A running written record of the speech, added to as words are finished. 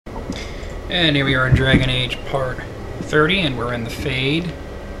And here we are in Dragon Age Part 30, and we're in the Fade.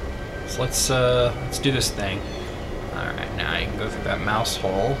 So let's do this thing. Alright, now I can go through that mouse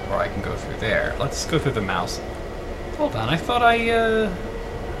hole, or I can go through there. Let's go through the mouse. Hold on, I thought I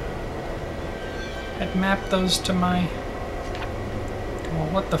had mapped those to my... Well,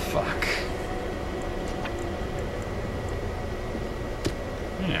 what the fuck?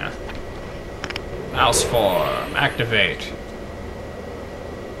 Yeah. Mouse form, activate.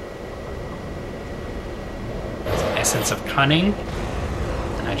 Essence of Cunning,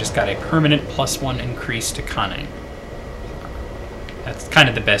 and I just got a permanent +1 increase to Cunning. That's kind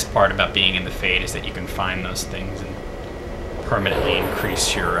of the best part about being in the Fade, is that you can find those things and permanently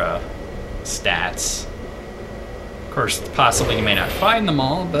increase your stats. Of course, possibly you may not find them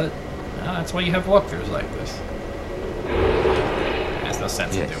all, but that's why you have walkthroughs like this. There's no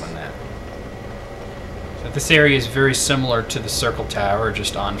sense in doing that. So this area is very similar to the Circle Tower,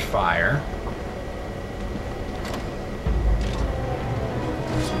 just on fire.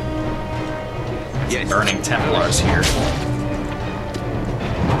 Burning Templars here.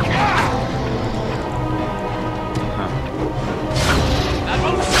 That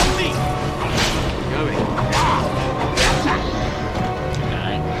won't stop me. Going.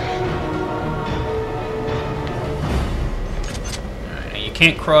 Alright, now you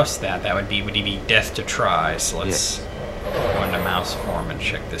can't cross that. That would be death to try. So let's go into mouse form and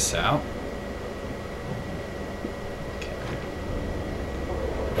check this out.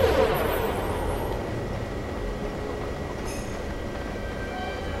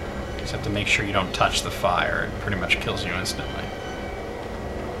 Have to make sure you don't touch the fire. It pretty much kills you instantly.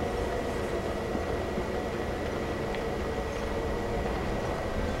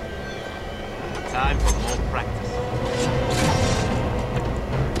 Time for more practice.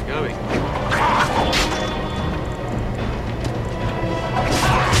 Going.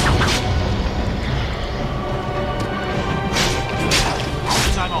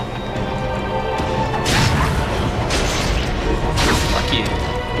 Time off. Fuck you.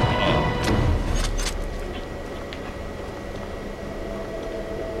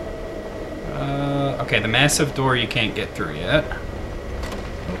 Okay, the massive door you can't get through yet.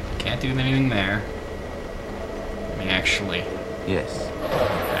 Can't do anything there. Let me actually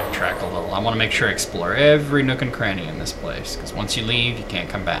backtrack a little. I want to make sure I explore every nook and cranny in this place, because once you leave, you can't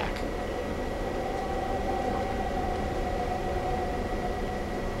come back.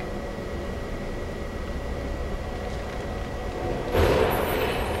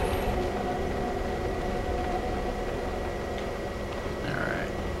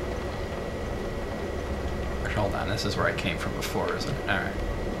 Hold on, this is where I came from before, isn't it? Alright.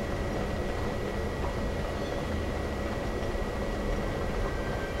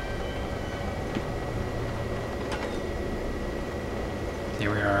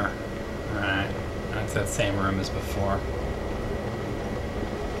 Here we are. Alright. That's that same room as before.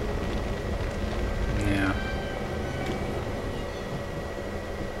 Yeah.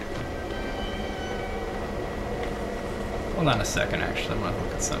 Hold on a second, actually. I want to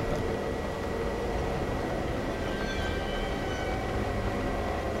look at something.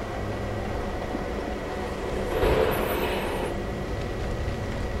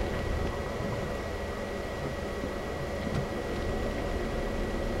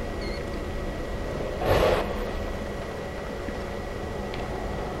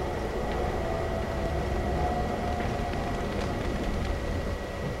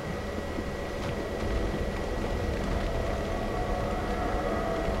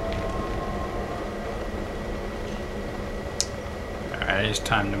 It's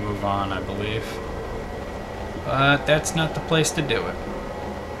time to move on, I believe. But that's not the place to do it.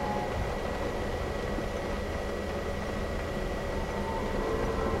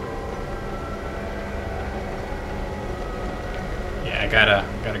 Yeah, I gotta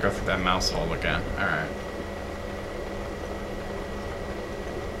go through that mouse hole again. Alright.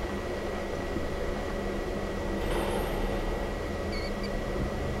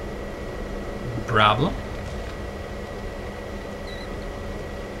 Problem?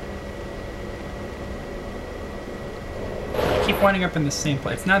 Winding up in the same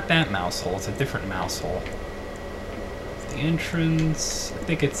place. It's not that mouse hole, it's a different mouse hole. It's the entrance. I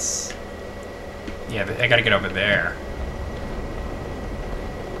think it's... Yeah, I gotta get over there.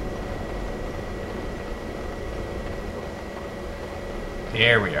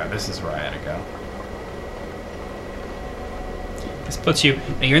 There we are. This is where I had to go. This puts you...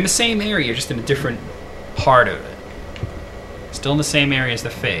 Now you're in the same area, just in a different part of it. Still in the same area as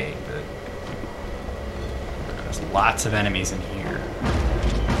the Fade, but... There's lots of enemies in here.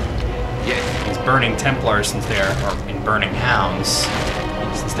 These burning Templars, since they are in burning hounds,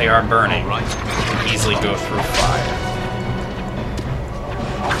 Since they are burning, All right. they can easily go through fire.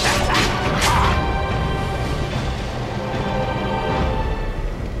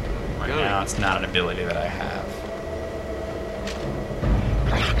 Right now, it's not an ability that I have.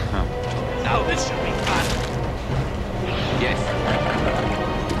 Huh. Now this should be fun. Yes.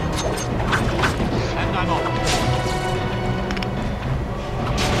 And I'm on.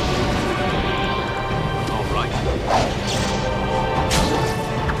 All right.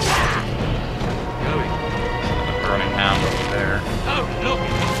 Going. The burning hound over there. Oh, look!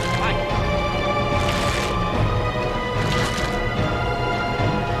 Right.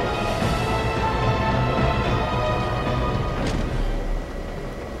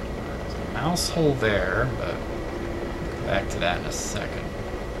 Mouse hole there, but back to that in a second.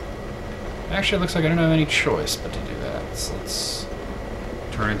 Actually, it looks like I don't have any choice but to do that. So let's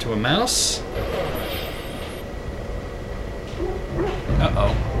turn into a mouse.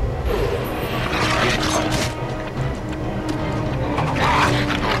 Uh-oh.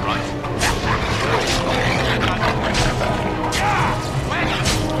 All right. And I'm on.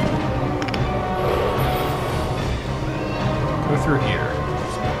 Go through here.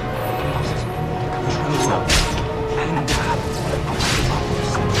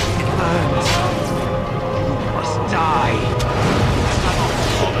 Must die.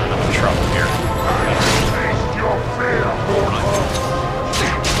 Hold on, I'm in trouble here.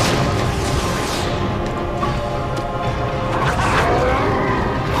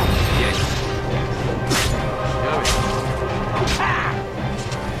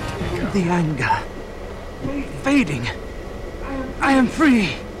 The anger fading. I am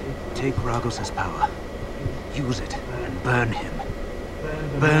free. Take Ragos' power. Use it and burn him.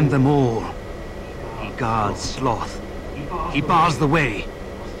 Burn them all. He guards Sloth. He bars the way.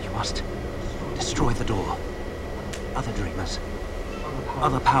 You must destroy the door. Other dreamers.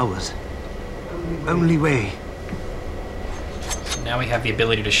 Other powers. Only way. Now we have the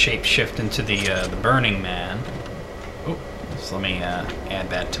ability to shapeshift into the Burning Man. Oh, so let me add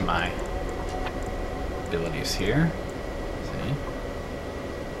that to my abilities here. See?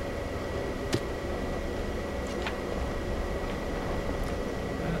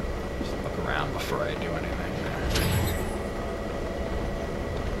 Just look around before I do anything.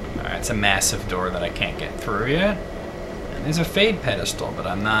 Alright, it's a massive door that I can't get through yet. And there's a Fade pedestal, but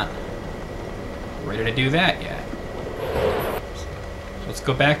I'm not ready to do that yet. So let's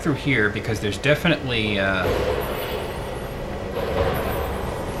go back through here because there's definitely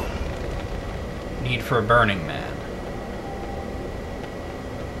need for a Burning Man.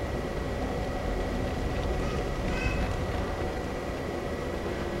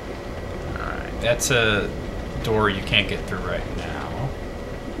 Alright, that's a door you can't get through right now.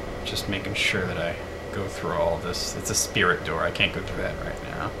 Just making sure that I go through all this. It's a spirit door. I can't go through that right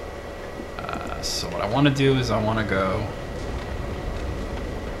now. So what I want to do is I want to go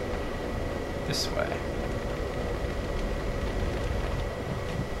this way.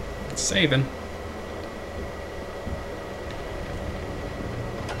 It's saving.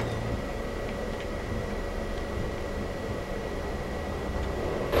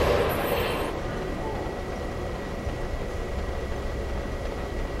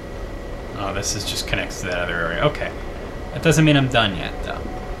 Oh, this is just connects to that other area. Okay. That doesn't mean I'm done yet, though.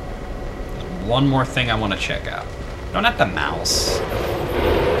 There's one more thing I want to check out. No, not the mouse.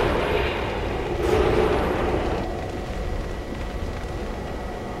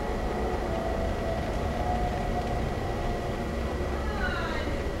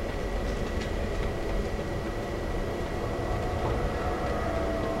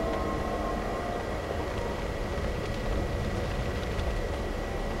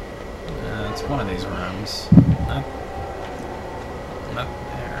 It's one of these rooms. Not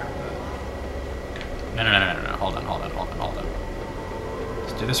there. But... No. Hold on.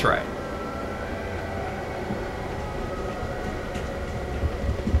 Let's do this right.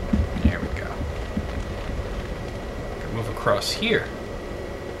 There we go. Can move across here.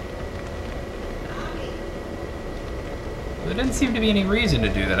 There didn't seem to be any reason to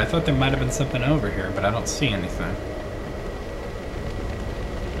do that. I thought there might have been something over here, but I don't see anything.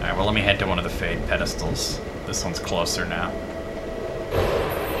 Alright, well let me head to one of the Fade pedestals. This one's closer now.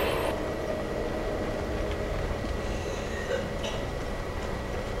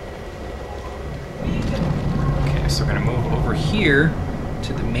 Okay, so we're gonna move over here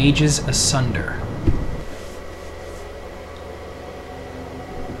to the Mage's Asunder.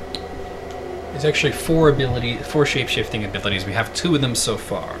 There's actually four shape-shifting abilities. We have 2 of them so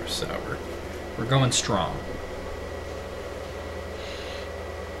far, so we're going strong.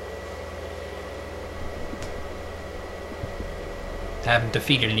 Haven't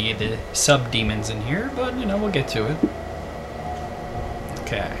defeated any of the sub-demons in here, but, you know, we'll get to it.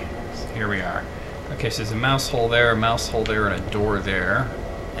 Okay, so here we are. Okay, so there's a mouse hole there, and a door there,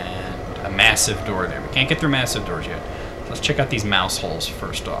 and a massive door there. We can't get through massive doors yet. So let's check out these mouse holes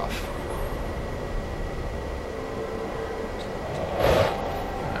first off.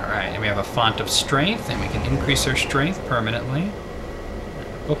 Alright, and we have a font of strength, and we can increase our strength permanently.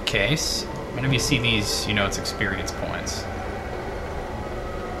 Bookcase. Whenever you see these, you know it's experience points.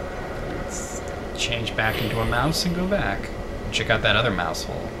 Let's change back into a mouse and go back. Check out that other mouse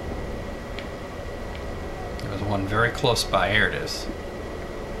hole. There was one very close by. Here it is.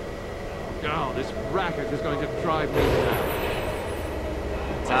 Oh, this racket is going to drive me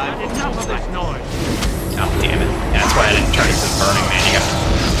mad. Time enough of this noise. Oh, damn it. Yeah, that's why I didn't turn into the Burning Man. You got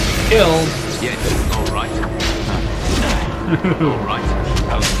killed. Yes, all right. All right.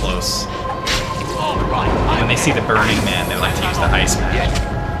 That was close. All right. When they see the Burning Man, they like to use the Heist Magic.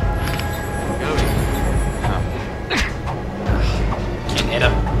 Going. Can't hit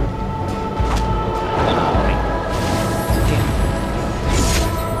him.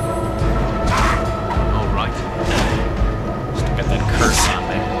 All right. Still got that curse on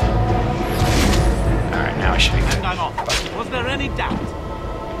me. Alright, now I should be good. And I'm off. Was there any doubt?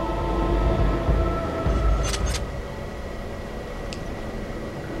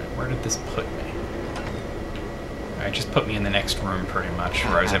 Where did this put me? Alright, just put me in the next room pretty much,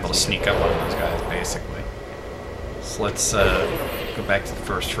 where I was able to sneak up on those guys, basically. So let's go back to the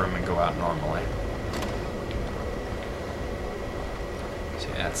first room and go out normally. So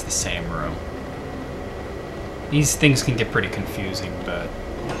yeah, it's the same room. These things can get pretty confusing, but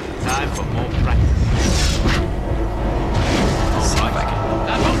Time for more practice. let's see if I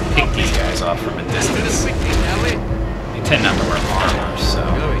can pick these guys off from a distance. Quickly, shall we? They tend not to wear armor, so...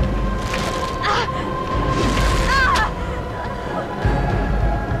 Going.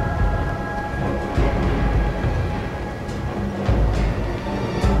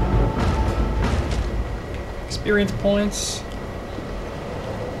 Experience points.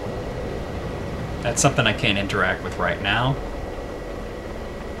 That's something I can't interact with right now.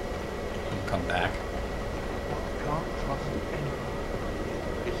 I'll come back. Can't trust anyone.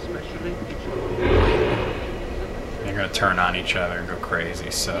 Especially each other. They're gonna turn on each other and go crazy,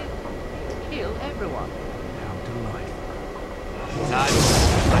 so... Kill everyone. Down to life. Time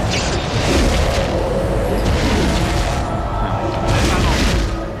for practice.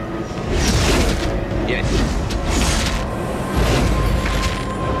 Yes.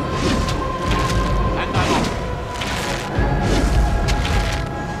 And I'm off.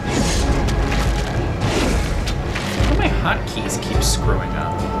 Why do my hotkeys keep screwing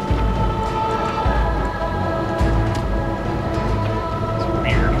up? It's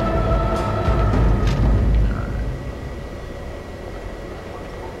weird.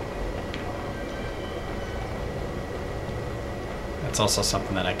 That's also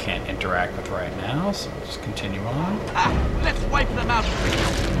something that I can't interact with right now, so we'll just continue on. Let's wipe them out.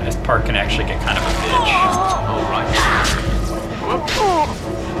 This part can actually get kind of a bitch. All right.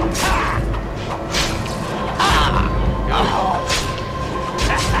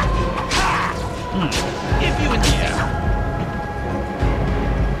 If you insist. Yeah.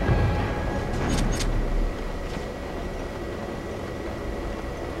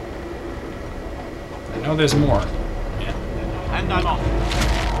 I know there's more. Yeah. And I'm off.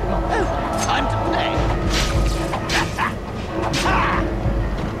 Time to play.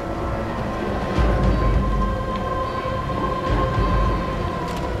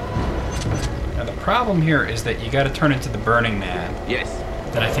 Now the problem here is that you got to turn into the Burning Man. Yes.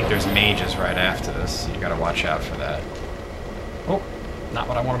 Then I think there's mages right after this, so you got to watch out for that. Oh, not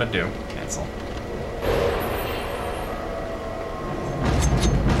what I wanted to do. Cancel.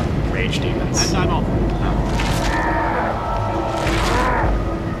 Rage demons. And I'm off.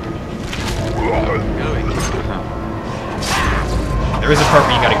 Going. There is a part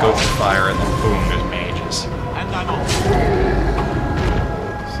where you got to go through fire, and then boom, there's mages. And I'm off.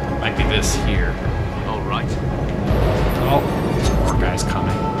 So it might be this here. All right. Oh, more guys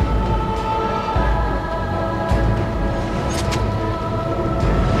coming.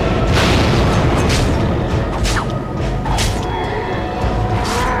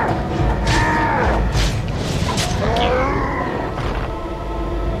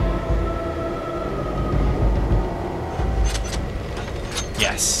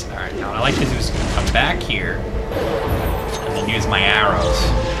 Yes. Alright, now what I like to do is come back here and then use my arrows.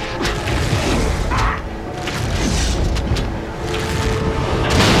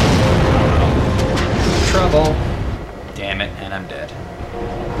 Trouble. Damn it, and I'm dead.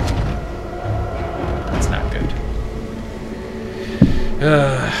 That's not good.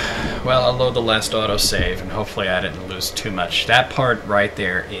 Well, I'll load the last autosave, and hopefully I didn't lose too much. That part right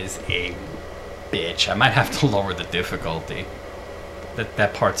there is a bitch. I might have to lower the difficulty.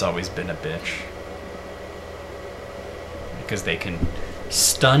 That part's always been a bitch. Because they can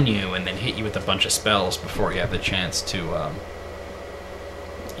stun you and then hit you with a bunch of spells before you have the chance to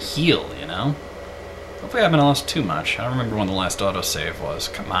heal, you know? Hopefully I haven't lost too much. I don't remember when the last autosave was.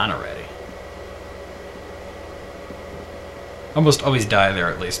 Come on already. Almost always die there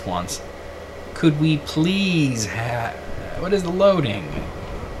at least once. Could we please have... What is the loading?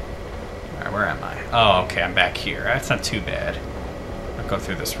 Alright, where am I? Oh, okay, I'm back here. That's not too bad. I'll go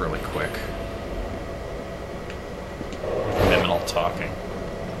through this really quick. Minimal talking.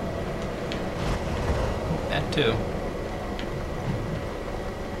 That too.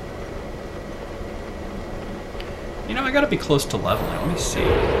 You know, I gotta be close to leveling. Let me see.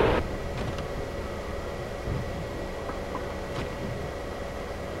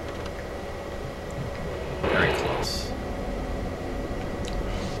 Very close.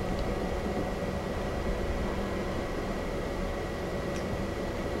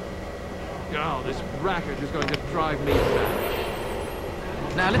 Oh, this racket is going to drive me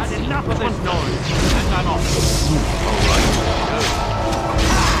mad. Now let's see. Enough of this noise. Turn that off.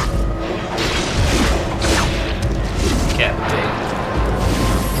 Decapitate.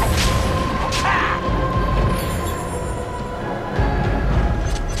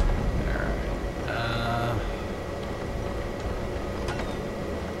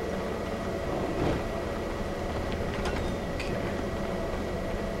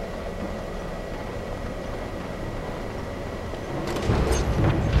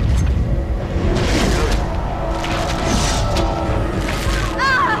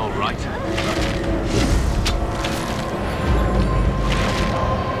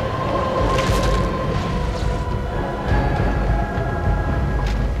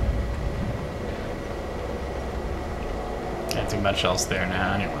 Much else there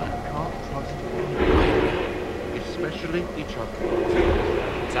now, anyway. Can't trust you. Especially each other.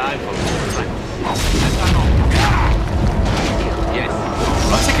 Time for yes.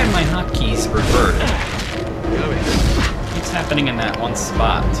 Looks like I had my hotkeys reverted. It's happening in that one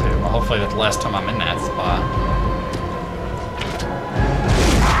spot too. Well, hopefully that's the last time I'm in that spot.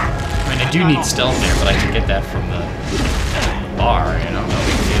 I mean, I do need stealth there, but I can get that from the bar, you know, no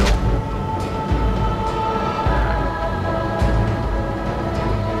big deal.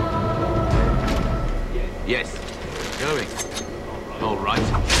 Yes. Going. All right.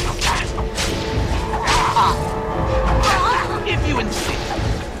 If you insist.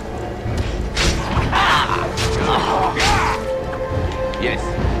 Yes.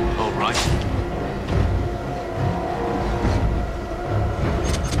 All right.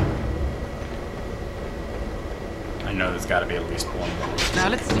 I know there's got to be at least one more. Now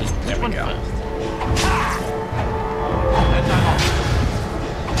let's see. There we go.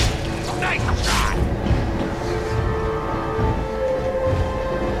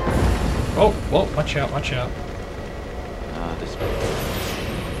 Oh, whoa, watch out, watch out. This way.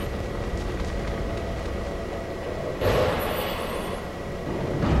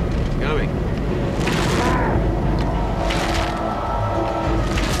 Going.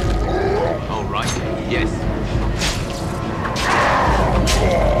 All right. Yes.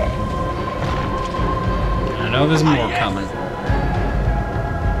 I know there's more coming.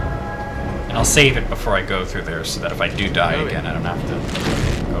 And I'll save it before I go through there so that if I do die again, I don't have to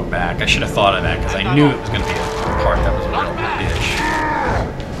go back. I should have thought of that because I knew it was going to be a part that was a real bitch.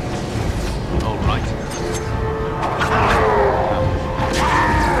 All right.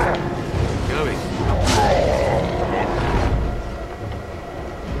 Going.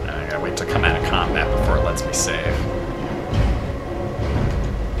 I gotta wait to come out of combat before it lets me save.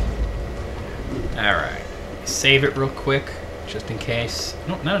 Alright. Save it real quick, just in case.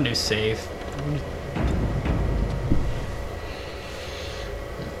 Nope, not a new save.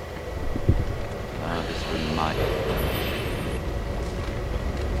 This one might.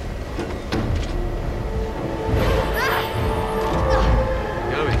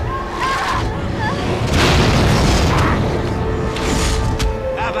 Going.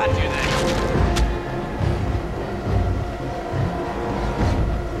 How about you then?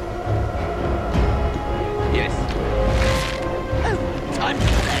 Yes. Time to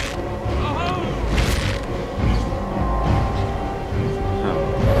play.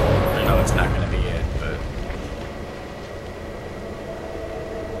 I know it's not going to be it, but...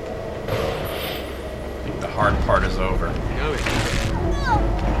 I think the hard part is over. Going.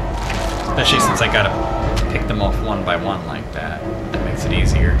 Especially since I gotta pick them off one by one like that. That makes it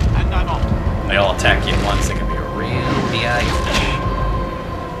easier. And I'm off. When they all attack you at once, it can be a real bitch.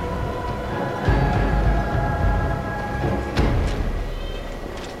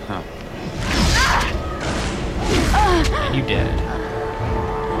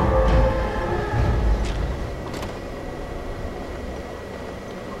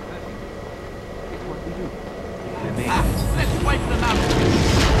 me. Let's wipe them out.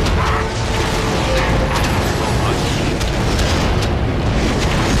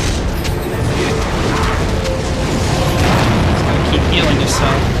 Just gotta keep healing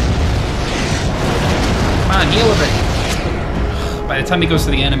yourself. Come on, heal a bit. By the time he goes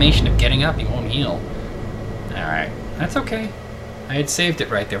to the animation of getting up, he won't heal. Alright, that's okay. I had saved it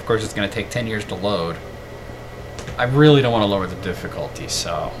right there. Of course, it's going to take 10 years to load. I really don't want to lower the difficulty,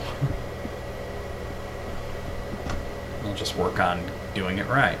 so... I'll just work on doing it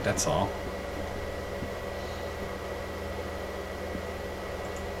right, that's all.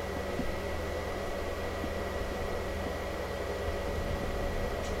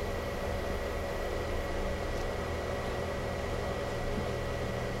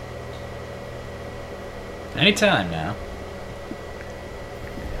 Anytime now.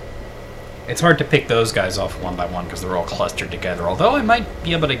 It's hard to pick those guys off one by one because they're all clustered together. Although I might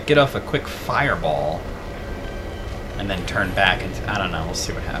be able to get off a quick fireball and then turn back and I don't know, we'll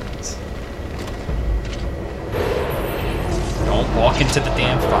see what happens. Don't walk into the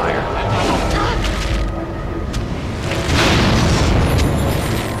damn fire.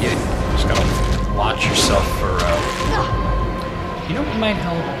 Yeah, just gotta watch yourself for you know what might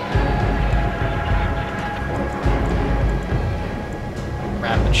help?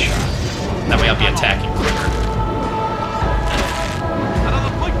 Rapid shot. That way I'll be attacking quicker.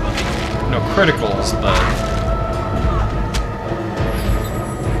 No criticals, but...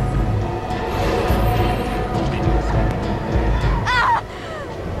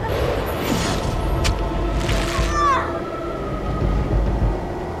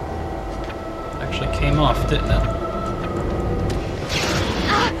 Actually came off, didn't it?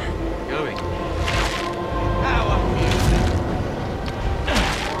 Going.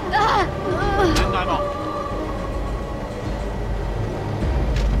 And I'm off.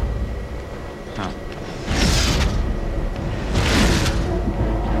 Huh.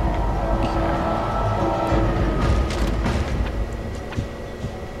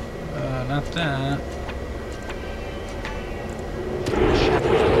 Not that.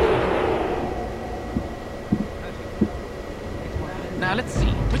 Now let's see,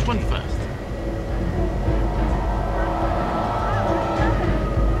 which one first?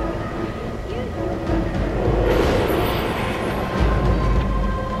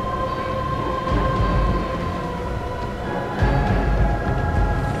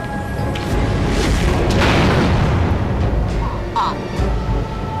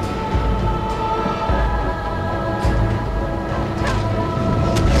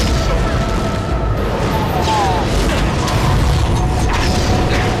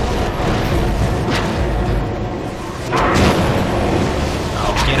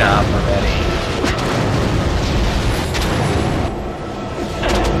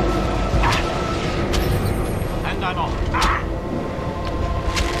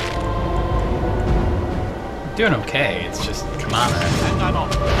 Doing okay, it's just, come on, man. And I'm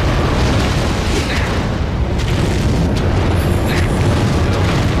off. The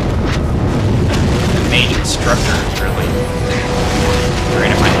mage instructor is really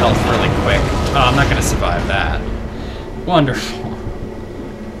draining my health really quick. Oh, I'm not gonna survive that. Wonderful.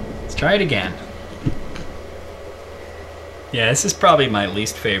 Let's try it again. Yeah, this is probably my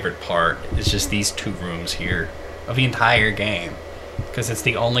least favorite part. It's just these two rooms here of the entire game. Because it's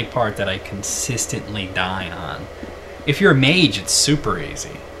the only part that I consistently die on. If you're a mage, it's super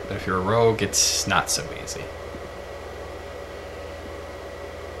easy. But if you're a rogue, it's not so easy.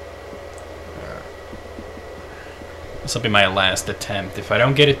 This will be my last attempt. If I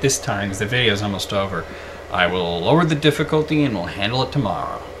don't get it this time, because the video's almost over, I will lower the difficulty and we'll handle it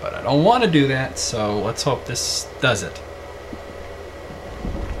tomorrow. But I don't want to do that, so let's hope this does it.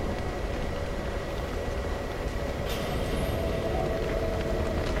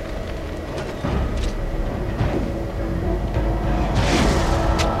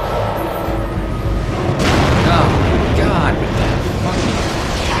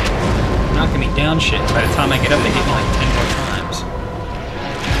 Shit, by the time I get up, they hit me like 10 more times.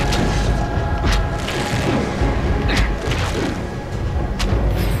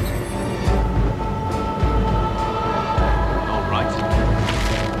 All right.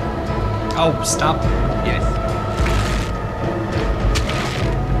 Oh, stop. Yes.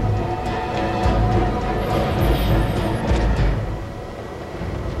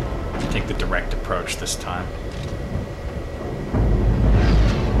 Take the direct approach this time.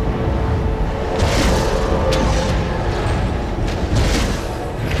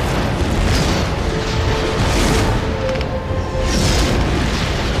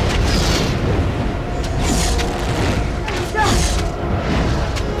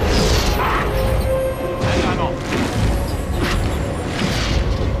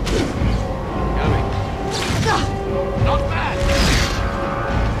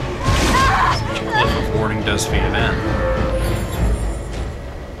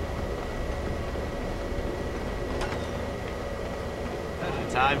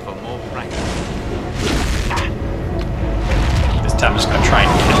 Time for more practice. This time I'm just gonna try and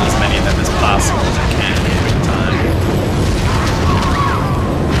kill as many of them as possible as I can in a quick time.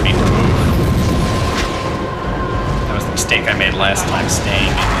 I need to move. That was the mistake I made last time, staying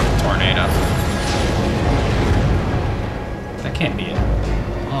in the tornado. That can't be it.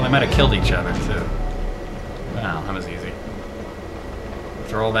 Oh, they might have killed each other too. Wow, that was easy.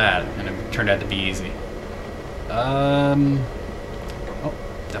 Throw that, and it turned out to be easy. Oh,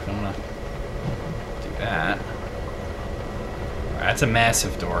 definitely wanna do that. Alright, that's a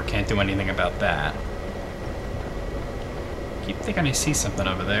massive door. Can't do anything about that. Keep thinking I see something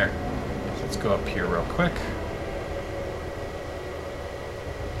over there. So let's go up here real quick.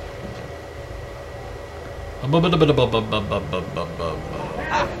 Let's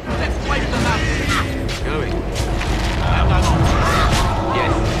wait for the mountain. Going. And I'm on.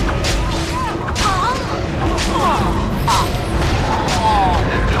 Yes.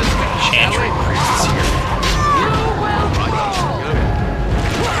 Chantry priests here.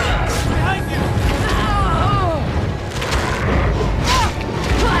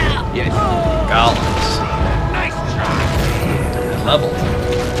 Yes. Golems. Nice try. Leveled.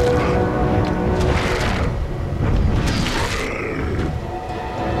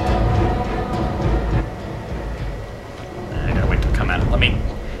 I gotta wait to come out.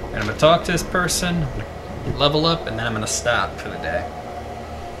 I'm gonna talk to this person, level up, and then I'm gonna stop for the day.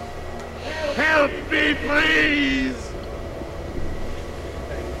 Help me, please!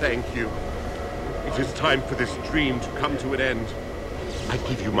 Thank you. It is time for this dream to come to an end. I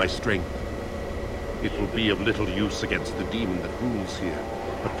give you my strength. It will be of little use against the demon that rules here,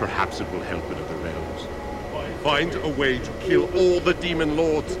 but perhaps it will help in other realms. Find a way to kill all the demon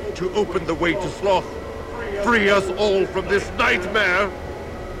lords, to open the way to Sloth. Free us all from this nightmare!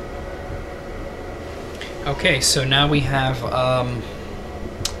 Okay, so now we have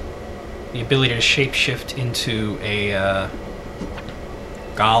the ability to shapeshift into a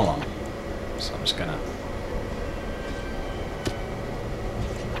golem. So I'm just gonna...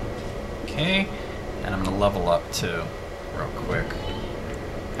 Okay, and I'm gonna level up too, real quick.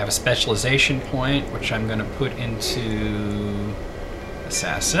 I have a specialization point, which I'm gonna put into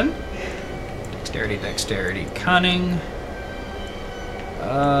Assassin. Dexterity, dexterity, cunning.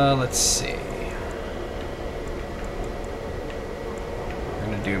 Let's see. We're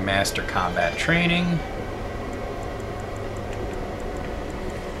gonna do master combat training.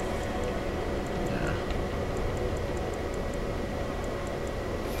 Yeah.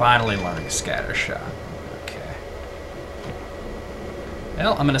 Finally learning scatter shot. Okay.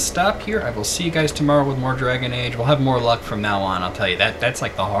 Well, I'm gonna stop here. I will see you guys tomorrow with more Dragon Age. We'll have more luck from now on, I'll tell you. That's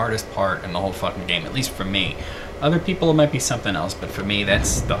like the hardest part in the whole fucking game, at least for me. Other people, it might be something else, but for me,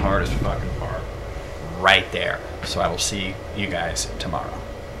 that's the hardest fucking part. Right there. So I will see you guys tomorrow.